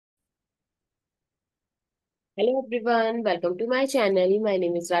Hello everyone, welcome to my channel. My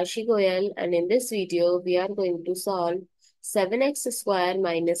name is Rashi Goyal and in this video we are going to solve 7x square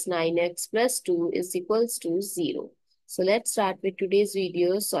minus 9x plus 2 is equals to 0. So let's start with today's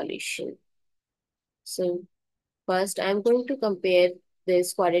video solution. So first I am going to compare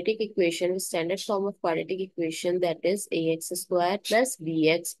this quadratic equation with standard form of quadratic equation, that is ax square plus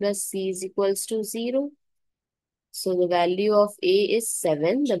bx plus c is equals to 0. So the value of A is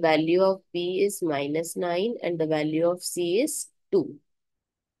 7, the value of B is minus 9, and the value of C is 2.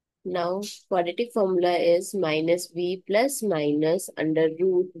 Now, quadratic formula is minus B plus minus under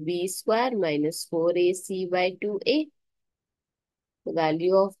root B square minus 4AC by 2A. The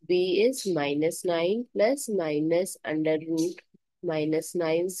value of B is minus 9 plus minus under root minus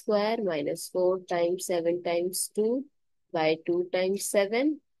 9 square minus 4 times 7 times 2 by 2 times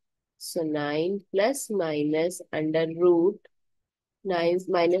 7. So 9 plus minus under root 9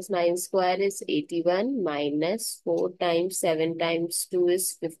 minus 9 square is 81 minus 4 times 7 times 2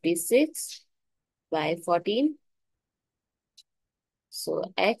 is 56 by 14. So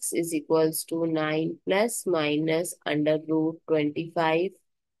x is equals to 9 plus minus under root 25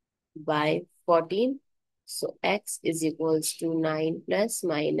 by 14. So x is equals to 9 plus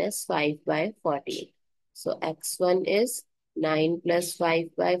minus 5 by 14. So x1 is 9 plus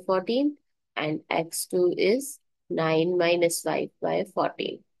 5 by 14 and x2 is 9 minus 5 by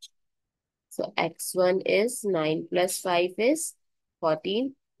 14. So x1 is 9 plus 5 is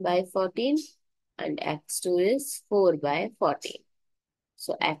 14 by 14 and x2 is 4 by 14.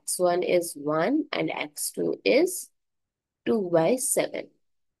 So x1 is 1 and x2 is 2 by 7.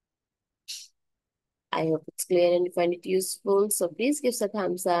 I hope it's clear and you find it useful. So please give us a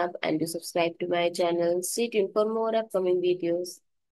thumbs up and do subscribe to my channel. Stay tuned for more upcoming videos.